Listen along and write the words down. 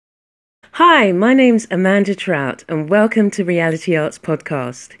Hi, my name's Amanda Trout, and welcome to Reality Arts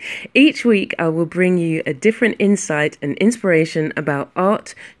Podcast. Each week, I will bring you a different insight and inspiration about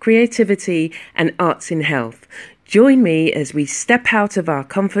art, creativity, and arts in health. Join me as we step out of our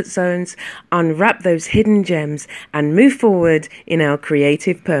comfort zones, unwrap those hidden gems, and move forward in our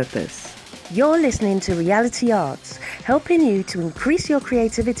creative purpose. You're listening to Reality Arts, helping you to increase your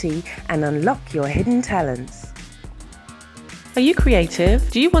creativity and unlock your hidden talents. Are you creative?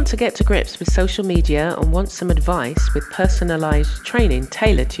 Do you want to get to grips with social media and want some advice with personalised training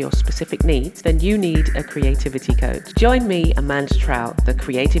tailored to your specific needs? Then you need a creativity coach. Join me, Amanda Trout, the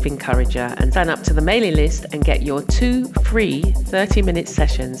creative encourager, and sign up to the mailing list and get your 2 free 30-minute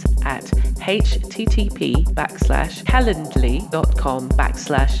sessions at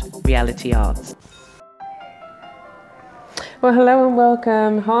http:/calendly.com/realityarts. Well, hello and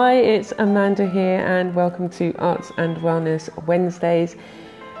welcome. Hi, it's Amanda here and welcome to Arts and Wellness Wednesdays.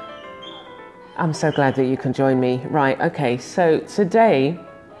 I'm so glad that you can join me. Right, okay, so today,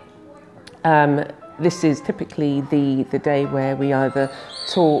 this is typically the day where we either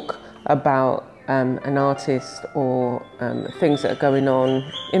talk about an artist or things that are going on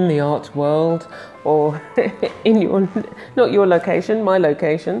in the art world or in not your location, my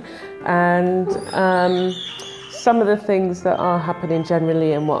location, and some of the things that are happening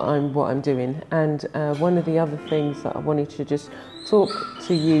generally and what I'm doing. And one of the other things that I wanted to just talk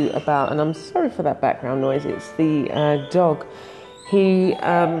to you about, and I'm sorry for that background noise, it's the dog. He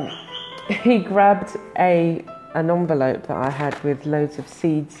grabbed an envelope that I had with loads of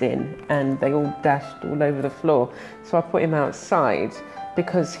seeds in, and they all dashed all over the floor. So I put him outside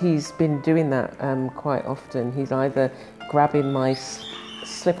because he's been doing that quite often. He's either grabbing my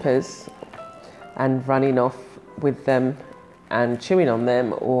slippers and running off with them and chewing on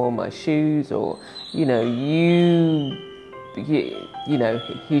them, or my shoes, or you know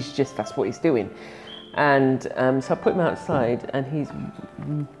he's just, that's what he's doing. And so I put him outside and he's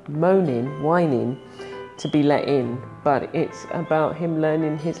whining to be let in, but it's about him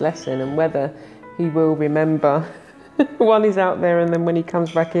learning his lesson, and whether he will remember while he's out there and then when he comes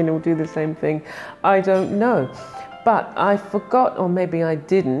back in he'll do the same thing, I don't know. But I forgot, or maybe I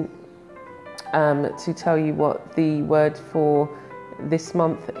didn't, to tell you what the word for this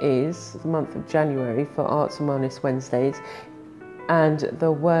month is, the month of January, for Arts and Wellness Wednesdays, and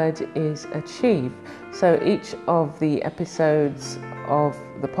the word is achieve. So each of the episodes of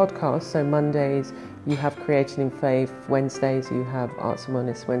the podcast, so Mondays you have Creating in Faith, Wednesdays you have Arts and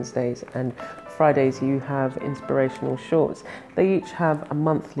Wellness Wednesdays, and Fridays you have Inspirational Shorts. They each have a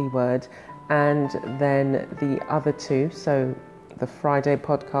monthly word, and then the other two, so the Friday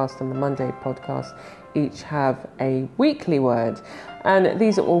podcast and the Monday podcast, each have a weekly word. And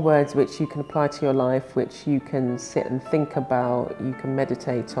these are all words which you can apply to your life, which you can sit and think about, you can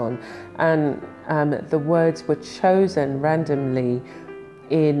meditate on. And the words were chosen randomly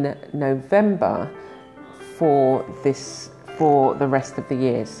in November for the rest of the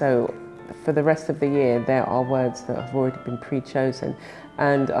year. So for the rest of the year, there are words that have already been pre-chosen.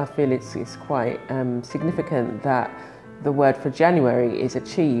 And I feel it's quite significant that the word for January is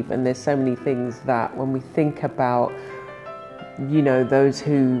achieve, and there's so many things that when we think about, those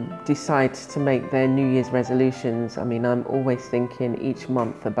who decide to make their New Year's resolutions, I mean, I'm always thinking each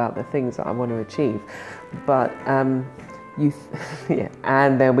month about the things that I want to achieve, but and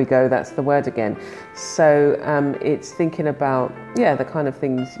there we go, that's the word again. So it's thinking about, the kind of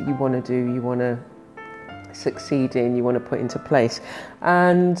things you want to do, you want to succeed in, you want to put into place.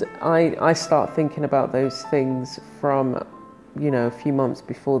 And I start thinking about those things from a few months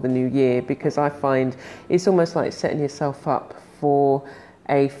before the new year, because I find it's almost like setting yourself up for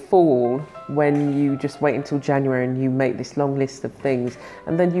a fall when you just wait until January and you make this long list of things,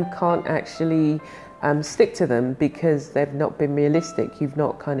 and then you can't actually stick to them because they've not been realistic. You've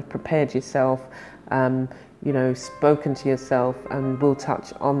not kind of prepared yourself, spoken to yourself, and we'll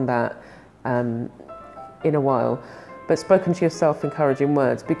touch on that in a while, but spoken to yourself encouraging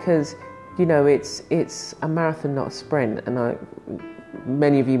words, because it's a marathon, not a sprint. And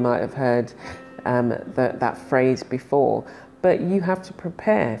many of you might have heard that phrase before, but you have to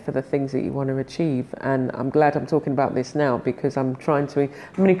prepare for the things that you want to achieve. And I'm glad I'm talking about this now, because I'm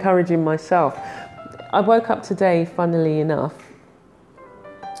encouraging myself. I woke up today, funnily enough,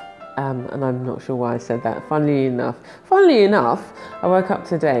 and I'm not sure why I said that, funnily enough, I woke up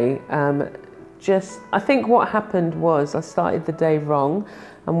today, I think what happened was I started the day wrong,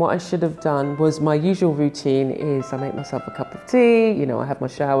 and what I should have done was, my usual routine is I make myself a cup of tea, I have my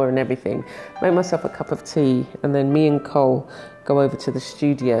shower and everything, make myself a cup of tea, and then me and Cole go over to the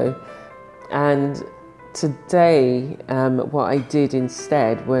studio, and today, what I did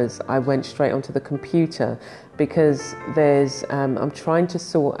instead was I went straight onto the computer, because I'm trying to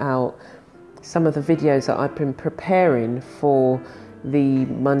sort out some of the videos that I've been preparing for the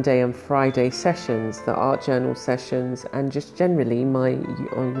Monday and Friday sessions, the art journal sessions, and just generally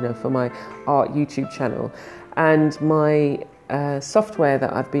for my art YouTube channel. And my software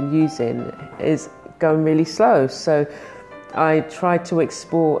that I've been using is going really slow. So I tried to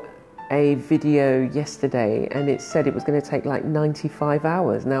export a video yesterday and it said it was going to take like 95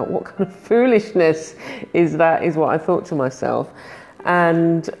 hours. Now, what kind of foolishness is that, is what I thought to myself.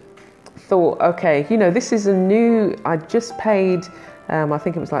 And thought, okay, this is I just paid, I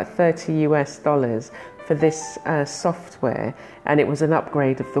think it was like $30 for this software, and it was an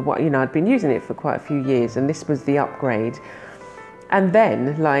upgrade of I'd been using it for quite a few years, and this was the upgrade. And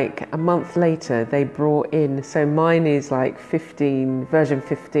then, like a month later, they brought in, so mine is like version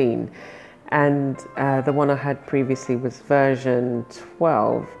 15, and the one I had previously was version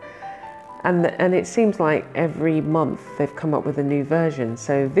 12. And it seems like every month they've come up with a new version.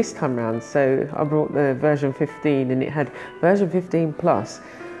 So this time round, I brought the version 15, and it had version 15 plus.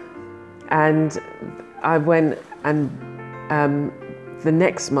 And I went and the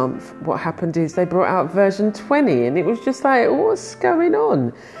next month, what happened is they brought out version 20, and it was just like, what's going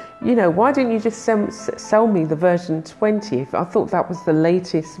on? Why didn't you just sell me the version 20? I thought that was the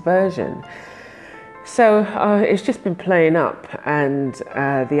latest version. So it's just been playing up, and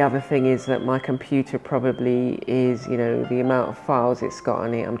the other thing is that my computer probably is, the amount of files it's got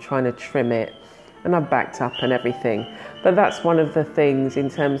on it, I'm trying to trim it, and I'm backed up and everything. But that's one of the things in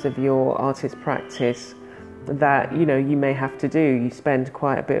terms of your artist practice that, you may have to do. You spend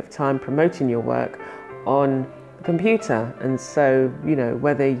quite a bit of time promoting your work on the computer. And so,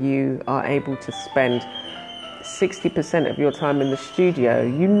 whether you are able to spend 60% of your time in the studio,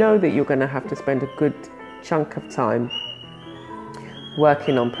 that you're going to have to spend a good chunk of time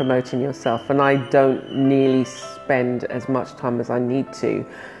working on promoting yourself. And I don't nearly spend as much time as I need to,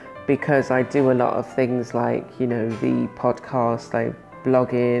 because I do a lot of things like, the podcast, I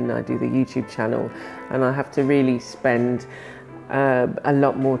blog in, I do the YouTube channel, and I have to really spend a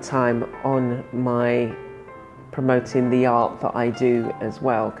lot more time on my promoting the art that I do as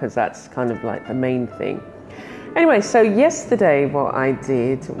well, because that's kind of like the main thing. Anyway, so yesterday what I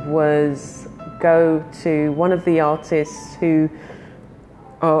did was go to one of the artists who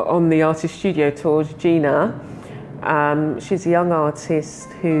are on the artist studio tours, Gina. She's a young artist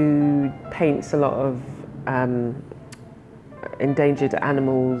who paints a lot of endangered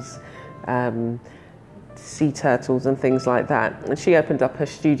animals, sea turtles and things like that. And she opened up her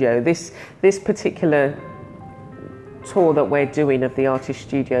studio. This particular tour that we're doing of the artist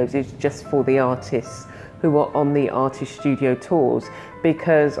studios is just for the artists who are on the artist studio tours,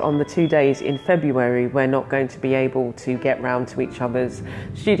 because on the 2 days in February we're not going to be able to get round to each other's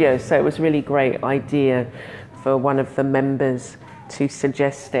studios. So it was a really great idea for one of the members to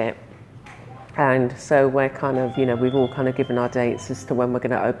suggest it. And so we're kind of, we've all kind of given our dates as to when we're going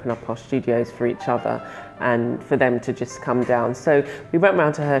to open up our studios for each other and for them to just come down. So we went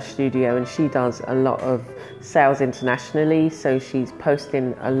round to her studio, and she does a lot of sales internationally. So she's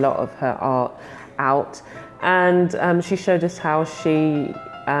posting a lot of her art out, and she showed us how she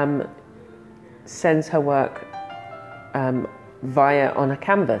sends her work via on a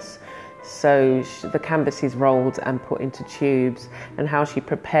canvas. So the canvas is rolled and put into tubes, and how she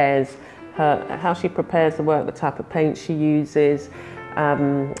prepares the work, the type of paint she uses.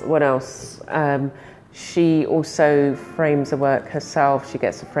 What else? She also frames the work herself. She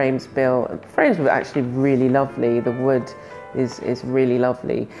gets the frames built. The frames were actually really lovely. The wood is really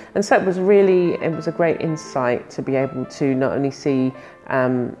lovely. And so it was a great insight to be able to not only see,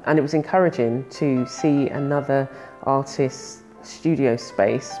 and it was encouraging to see another artist's studio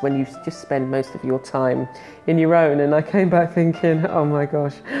space when you just spend most of your time in your own. And I came back thinking, oh my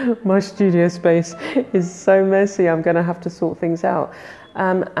gosh, my studio space is so messy, I'm going to have to sort things out.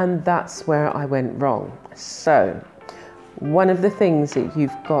 And that's where I went wrong. So one of the things that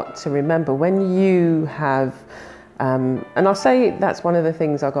you've got to remember when you have, and I'll say that's one of the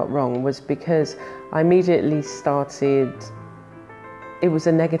things I got wrong, was because I immediately started, it was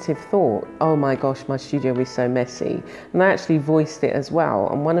a negative thought. Oh my gosh, my studio is so messy. And I actually voiced it as well.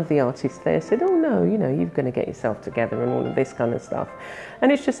 And one of the artists there said, oh no, no, you're going to get yourself together and all of this kind of stuff.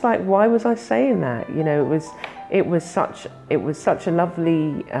 And it's just like, why was I saying that? It was such a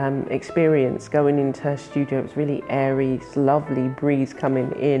lovely experience going into her studio. It was really airy, lovely breeze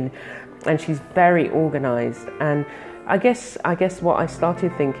coming in, and she's very organised. And I guess what I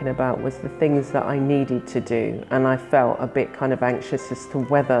started thinking about was the things that I needed to do, and I felt a bit kind of anxious as to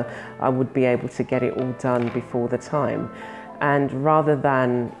whether I would be able to get it all done before the time. And rather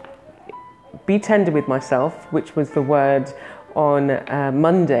than be tender with myself, which was the word on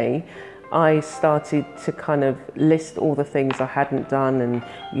Monday, I started to kind of list all the things I hadn't done, and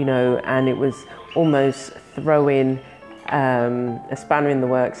it was almost throwing a spanner in the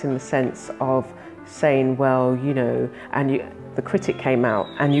works, in the sense of saying, well, the critic came out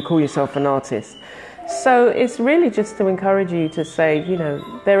and you call yourself an artist. So it's really just to encourage you to say,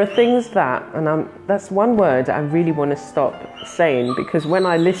 there are things that, and that's one word I really want to stop saying, because when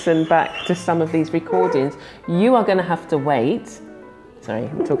I listen back to some of these recordings, you are going to have to wait. Sorry,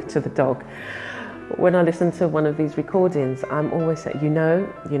 I'm talking to the dog. When I listen to one of these recordings, I'm always saying, and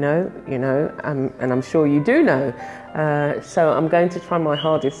I'm sure you do know. So I'm going to try my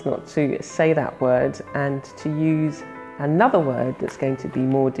hardest not to say that word and to use another word that's going to be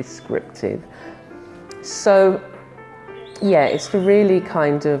more descriptive. So, yeah, it's to really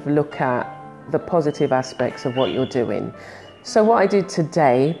kind of look at the positive aspects of what you're doing. So what I did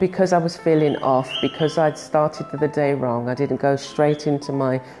today, because I was feeling off, because I'd started the day wrong, I didn't go straight into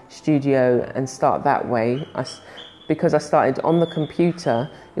my studio and start that way. Because I started on the computer,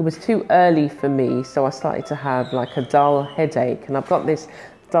 it was too early for me, so I started to have like a dull headache, and I've got this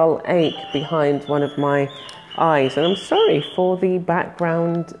dull ache behind one of my eyes, and I'm sorry for the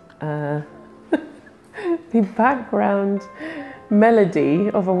background melody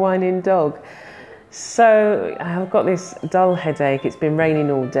of a whining dog. So I've got this dull headache, it's been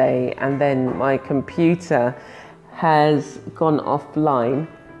raining all day, and then my computer has gone offline.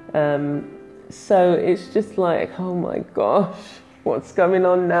 So it's just like, oh my gosh, what's going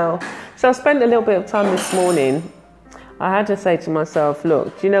on now? So I spent a little bit of time this morning. I had to say to myself,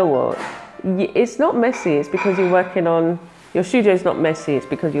 look, do you know what? It's not messy, it's because you're working on, your studio's not messy, it's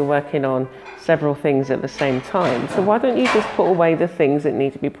because you're working on several things at the same time. So why don't you just put away the things that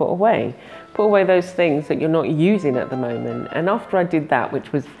need to be put away? Put away those things that you're not using at the moment. And after I did that,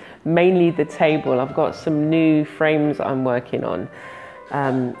 which was mainly the table, I've got some new frames I'm working on.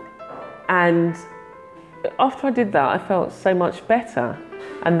 And after I did that, I felt so much better.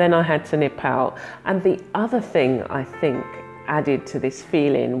 And then I had to nip out. And the other thing I think added to this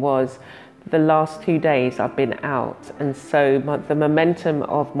feeling was the last 2 days I've been out. And so the momentum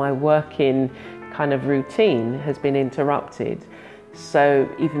of my working kind of routine has been interrupted. So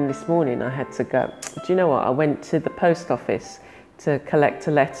even this morning I had to go. Do you know what? I went to the post office to collect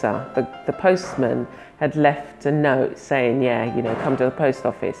a letter. The postman had left a note saying, come to the post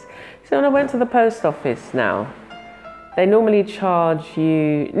office. So when I went to the post office now, they normally charge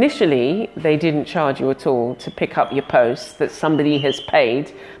you, initially they didn't charge you at all to pick up your post that somebody has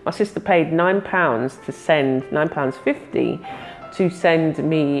paid. My sister paid £9 to send, £9.50 to send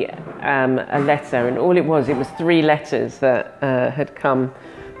me a letter, and all it was 3 letters that had come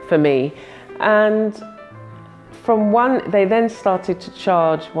for me. And from one, they then started to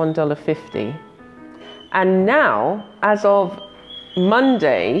charge $1.50. And now, as of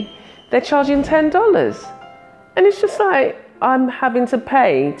Monday, they're charging $10. And it's just like, I'm having to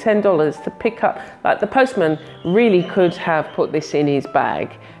pay $10 to pick up, like the postman really could have put this in his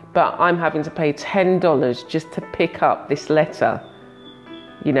bag, but I'm having to pay $10 just to pick up this letter.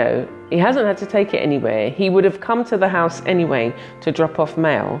 He hasn't had to take it anywhere. He would have come to the house anyway to drop off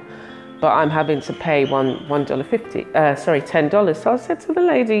mail, but I'm having to pay $10. So I said to the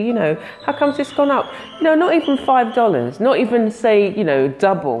lady, how comes it's gone up? Not even $5, not even say,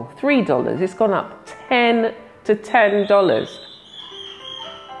 double, $3. It's gone up $10 to $10.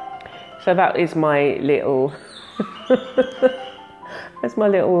 So that is my little,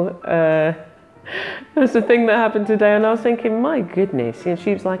 that's the thing that happened today. And I was thinking, my goodness. And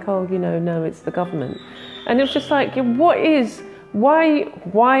she was like, oh, no, it's the government. And it was just like, why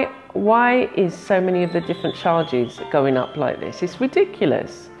is so many of the different charges going up like this? It's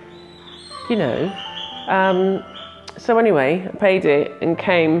ridiculous, So anyway, I paid it and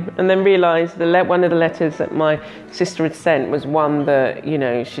came, and then realised one of the letters that my sister had sent was one that,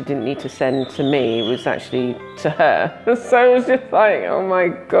 she didn't need to send to me. It was actually to her. So it was just like, oh my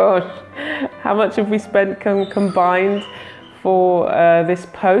gosh, how much have we spent combined for this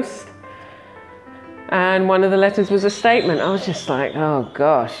post? And one of the letters was a statement. I was just like, oh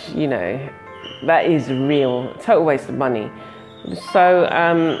gosh, that is real, total waste of money. So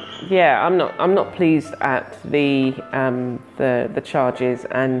yeah, I'm not pleased at the charges,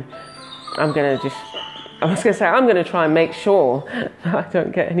 and I'm going to try and make sure that I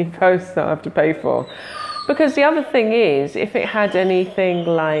don't get any posts that I have to pay for. Because the other thing is, if it had anything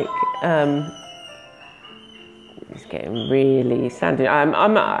like, it's getting really sandy. I'm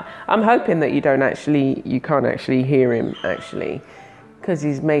hoping that you can't actually hear him actually, because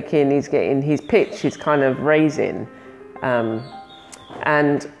he's getting his pitch is kind of raising,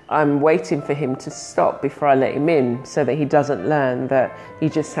 and I'm waiting for him to stop before I let him in, so that he doesn't learn that he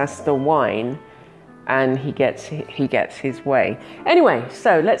just has to whine and he gets his way. Anyway,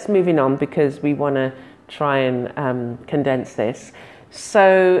 so let's moving on, because we want to try and condense this.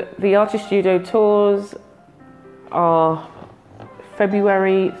 So the Artist Studio tours are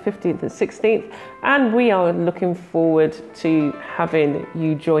February 15th and 16th, and we are looking forward to having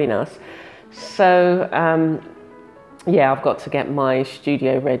you join us. So yeah, I've got to get my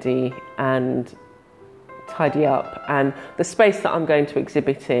studio ready and tidy up, and the space that I'm going to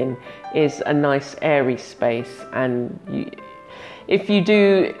exhibit in is a nice airy space, and if you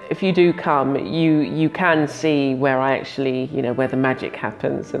do come, you can see where I actually, where the magic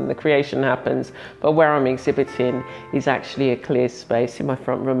happens and the creation happens. But where I'm exhibiting is actually a clear space in my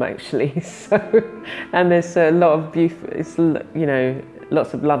front room, actually. So, and there's a lot of beautiful,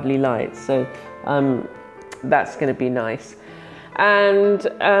 lots of lovely lights. So that's going to be nice. And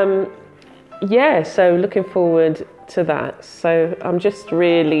yeah, so looking forward to that. So I'm just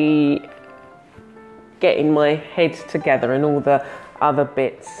really getting my head together and all the other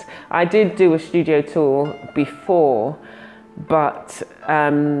bits. I did do a studio tour before, but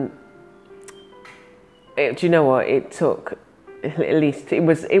do you know what? It took, at least it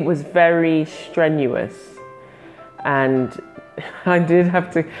was very strenuous, and I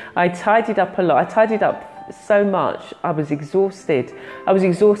tidied up a lot. I tidied up so much. I was exhausted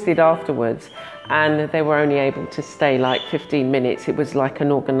afterwards, and they were only able to stay like 15 minutes. It was like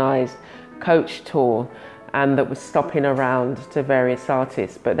an organised coach tour, and that was stopping around to various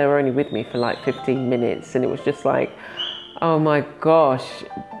artists, but they were only with me for like 15 minutes, and it was just like, oh my gosh,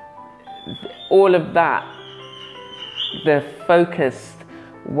 all of that, the focused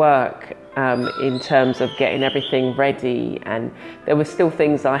work in terms of getting everything ready, and there were still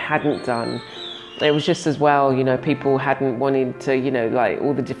things I hadn't done. It was just as well, people hadn't wanted to, like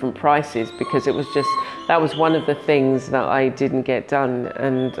all the different prices, because it was just, that was one of the things that I didn't get done.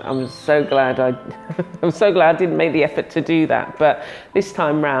 And I'm so glad I didn't make the effort to do that. But this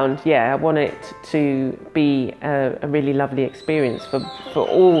time round, yeah, I want it to be a really lovely experience for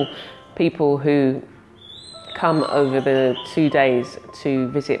all people who come over the 2 days to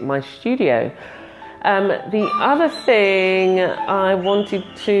visit my studio. The other thing I wanted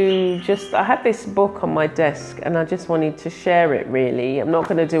to I had this book on my desk, and I just wanted to share it really. I'm not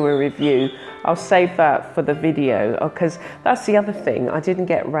going to do a review. I'll save that for the video, because that's the other thing. I didn't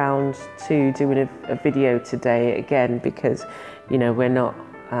get round to doing a video today again, because, we're not,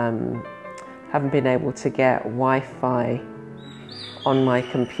 haven't been able to get Wi-Fi on my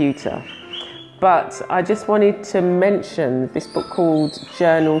computer. But I just wanted to mention this book called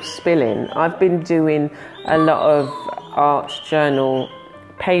Journal Spilling. I've been doing a lot of art journal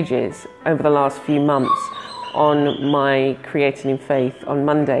pages over the last few months on my Creating in Faith on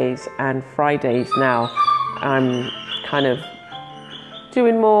Mondays and Fridays now. I'm kind of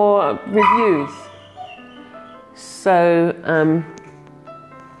doing more reviews. So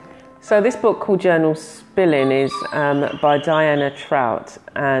this book called Journal Spilling is by Diana Trout,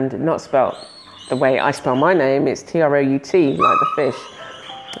 and not spelt the way I spell my name. It's Trout, like the fish.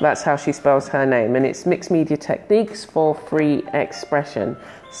 That's how she spells her name, and it's Mixed Media Techniques for Free Expression.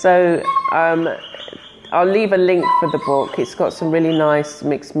 So I'll leave a link for the book. It's got some really nice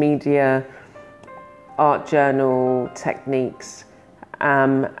mixed media art journal techniques,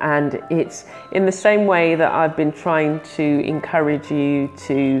 and it's in the same way that I've been trying to encourage you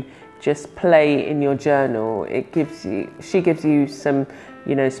to just play in your journal. She gives you some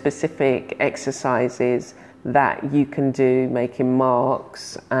specific exercises that you can do, making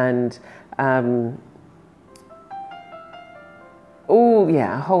marks and a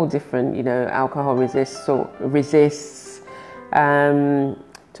whole different, alcohol resists,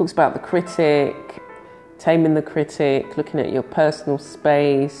 talks about the critic, taming the critic, looking at your personal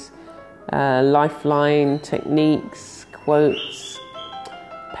space, lifeline techniques, quotes,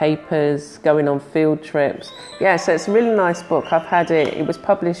 papers, going on field trips. Yeah, so it's a really nice book. I've had it. It was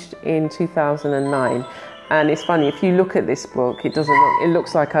published in 2009, and it's funny, if you look at this book, it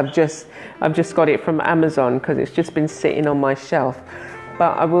looks like I've just got it from Amazon, because it's just been sitting on my shelf.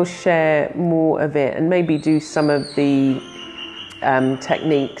 But I will share more of it, and maybe do some of the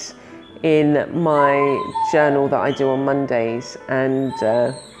techniques in my journal that I do on Mondays, and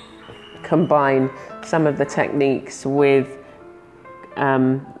combine some of the techniques with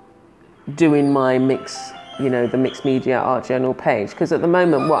doing my the mixed media art journal page. Because at the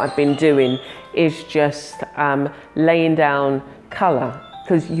moment what I've been doing is just laying down colour,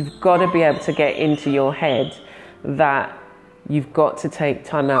 because you've got to be able to get into your head that you've got to take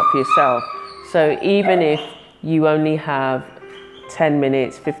time out for yourself. So even if you only have 10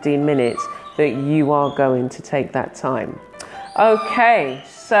 minutes, 15 minutes, that you are going to take that time. Okay,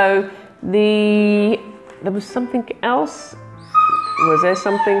 so there was something else. Was there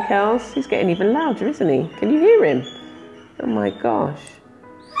something else? He's getting even louder, isn't he? Can you hear him? Oh my gosh.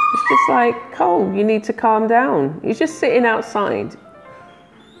 It's just like, Cole, you need to calm down. He's just sitting outside.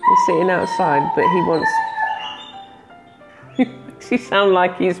 He's sitting outside, but he wants... He sound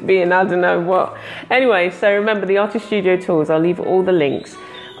like he's being, I don't know what. Anyway, so remember the Artist Studio tools. I'll leave all the links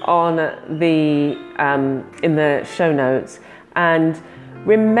on the in the show notes. And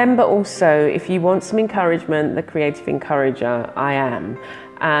remember also, if you want some encouragement, the Creative Encourager, I am.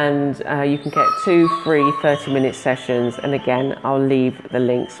 And you can get 2 free 30-minute sessions. And again, I'll leave the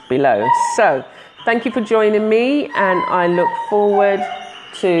links below. So thank you for joining me, and I look forward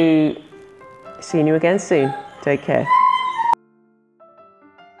to seeing you again soon. Take care.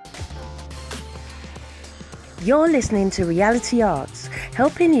 You're listening to Reality Arts,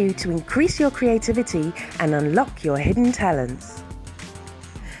 helping you to increase your creativity and unlock your hidden talents.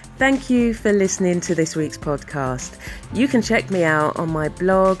 Thank you for listening to this week's podcast. You can check me out on my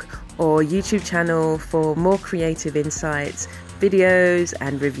blog or YouTube channel for more creative insights, videos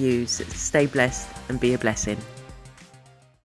and reviews. Stay blessed and be a blessing.